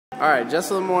Alright,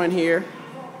 Jessa Lemoine here.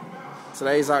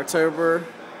 Today's October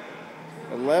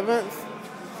 11th.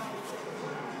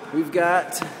 We've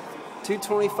got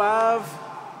 225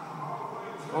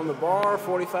 on the bar,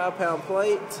 45-pound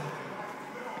plate,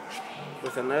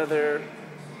 with another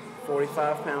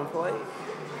 45-pound plate.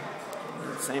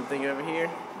 Same thing over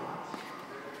here.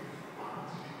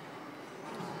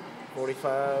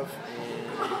 45 and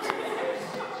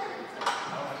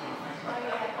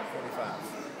 45.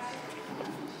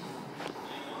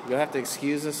 You'll have to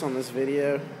excuse us on this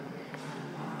video.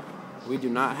 We do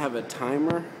not have a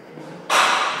timer,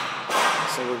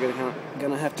 so we're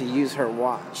gonna have to use her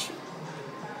watch.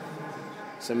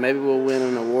 So maybe we'll win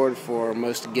an award for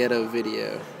most ghetto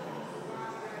video.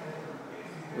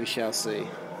 We shall see.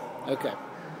 Okay.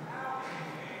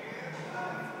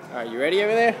 Alright, you ready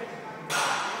over there?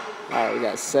 Alright, we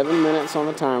got 7 minutes on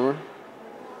the timer.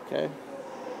 Okay.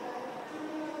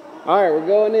 Alright, we're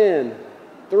going in.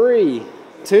 3,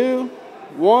 2,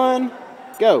 1,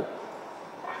 go.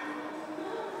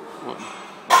 1,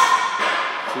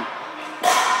 2,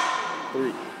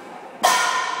 3,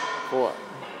 4,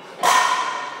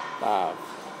 5,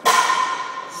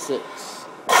 6,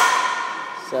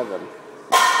 7,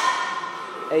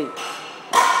 8,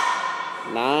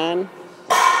 9,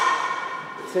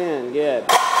 10. Good.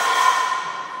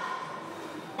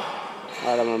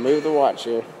 Alright, I'm going to move the watch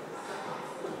here.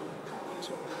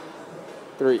 2,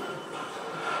 3,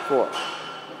 4,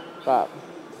 5,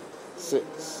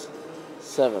 6,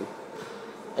 7,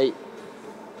 8,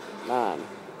 9,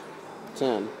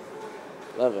 10,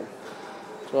 11,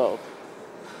 12,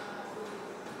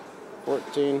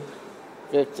 14,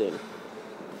 15.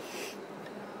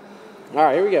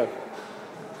 Alright, here we go.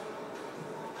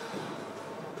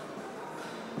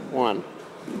 1,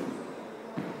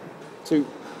 2,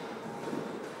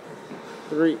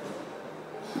 3,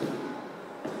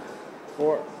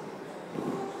 4,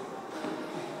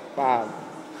 5,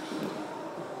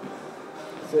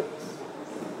 6,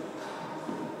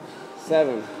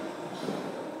 7,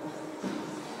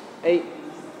 8,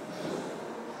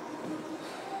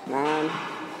 9,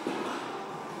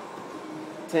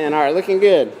 10. All right, looking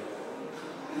good.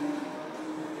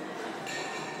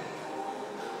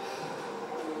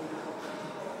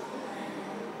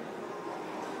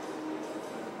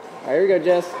 All right, here we go,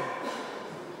 Jess.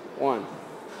 1,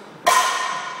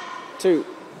 2,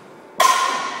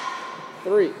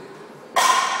 3,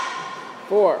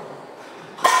 4,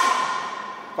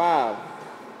 5,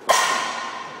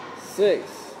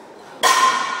 6,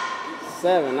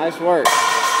 7. Nice work.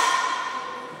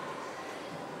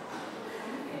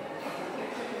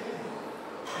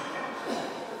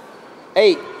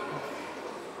 8,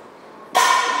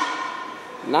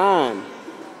 9.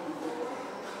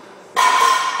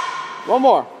 One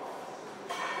more.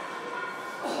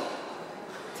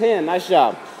 10. Nice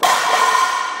job.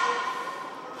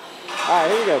 All right,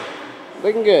 here we go.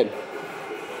 Looking good.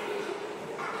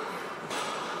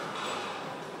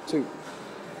 2,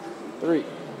 3,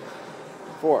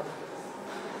 4,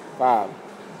 5,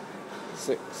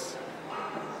 6,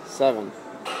 7,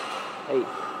 8,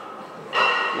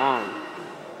 9,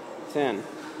 10,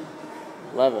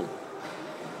 11,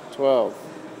 12,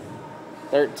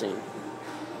 13,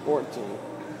 14,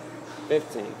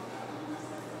 15.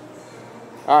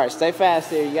 All right, stay fast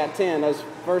here. You got 10. Those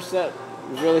first set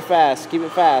was really fast. Keep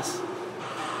it fast.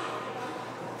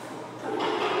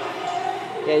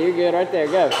 Yeah, you're good right there.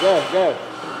 Go, go, go.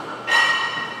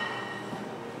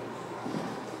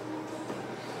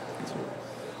 2,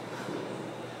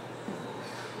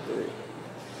 3,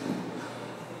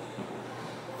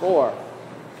 4,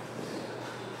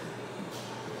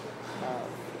 5,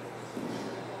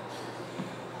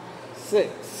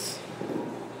 6,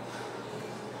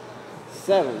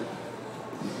 7,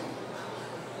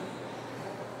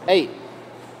 8,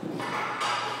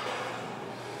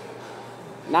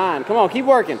 9. Come on, keep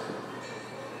working.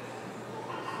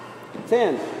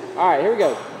 10. All right, here we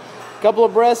go. Couple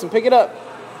of breaths and pick it up.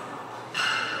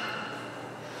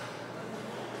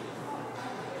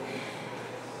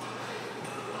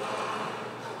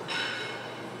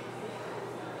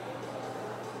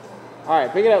 All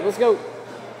right, pick it up. Let's go.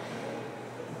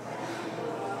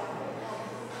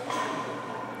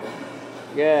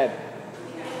 Good.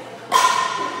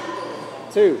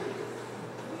 2,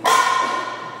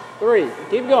 3,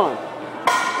 keep going.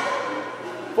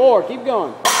 4, keep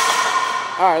going.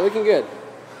 All right, looking good.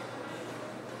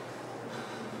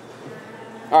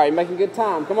 All right, making good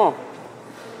time. Come on.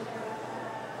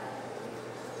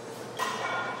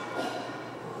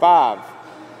 5,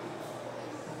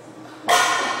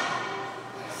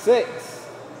 6,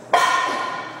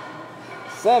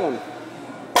 7,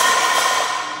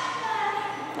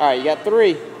 right, you got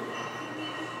 3.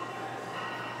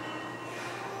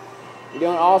 You're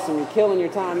doing awesome. You're killing your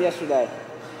time yesterday.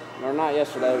 Or not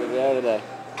yesterday, but the other day.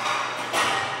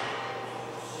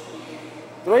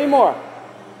 3 more.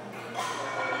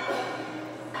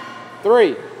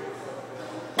 3.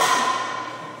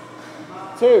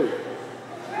 2.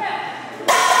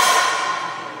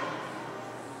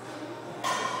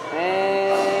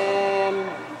 And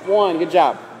 1. Good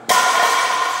job.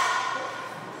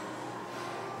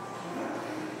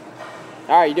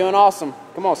 All right, you're doing awesome.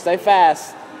 Come on, stay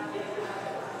fast.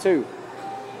 2,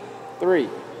 3,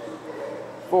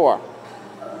 4,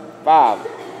 5,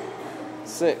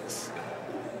 6,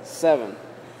 7,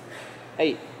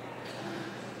 8,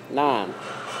 9,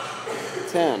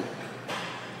 10,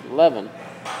 11,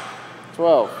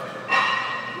 12,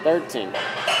 13,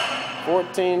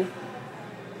 14,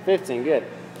 15. Good.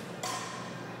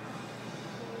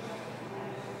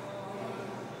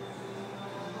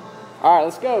 All right,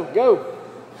 let's go. Go.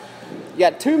 You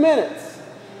got 2 minutes.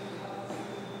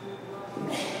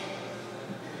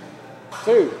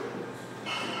 2,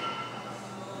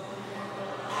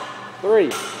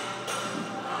 3,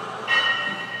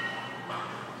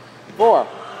 4.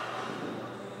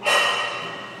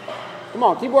 Come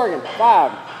on, keep working.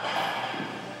 5,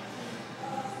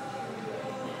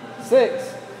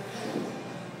 6,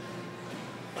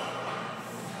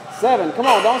 7. Come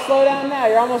on, don't slow down now.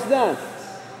 You're almost done.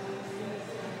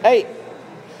 8,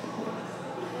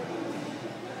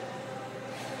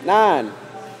 9.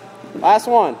 Last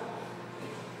one.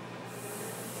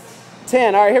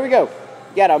 10. All right, here we go.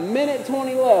 You got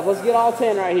 1:20 left. Let's get all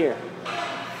 10 right here.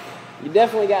 You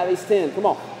definitely got these 10. Come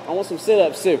on. I want some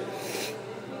sit-ups too.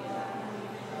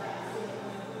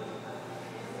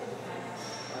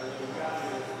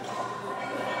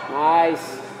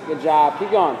 Nice. Good job.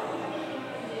 Keep going.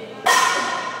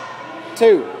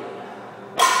 2,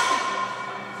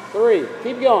 3.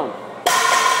 Keep going.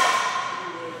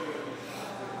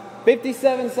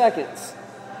 57 seconds.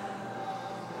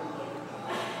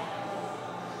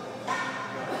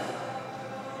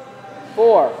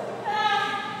 4.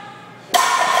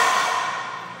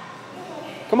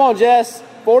 Come on, Jess.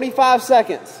 45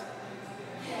 seconds.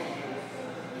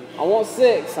 I want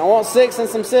 6. I want 6 and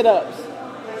some sit-ups.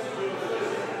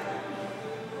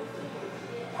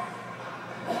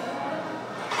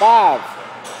 5,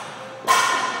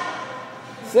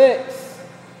 6.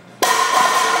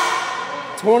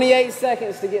 28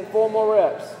 seconds to get 4 more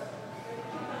reps.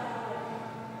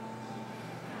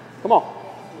 Come on.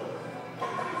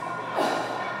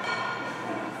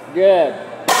 Good.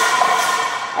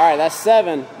 All right, that's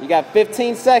 7. You got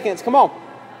 15 seconds. Come on.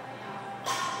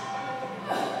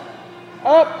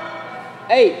 Up.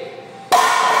 8.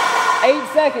 8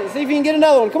 seconds. See if you can get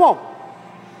another one. Come on.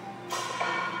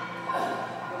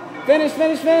 Finish,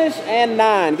 finish, finish. And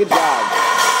 9. Good job.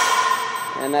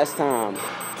 And that's time.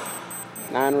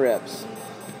 9 reps.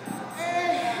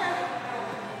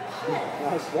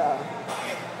 Nice job.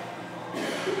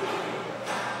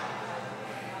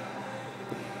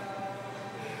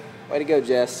 Way to go,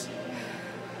 Jess.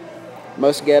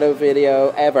 Most ghetto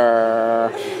video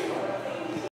ever.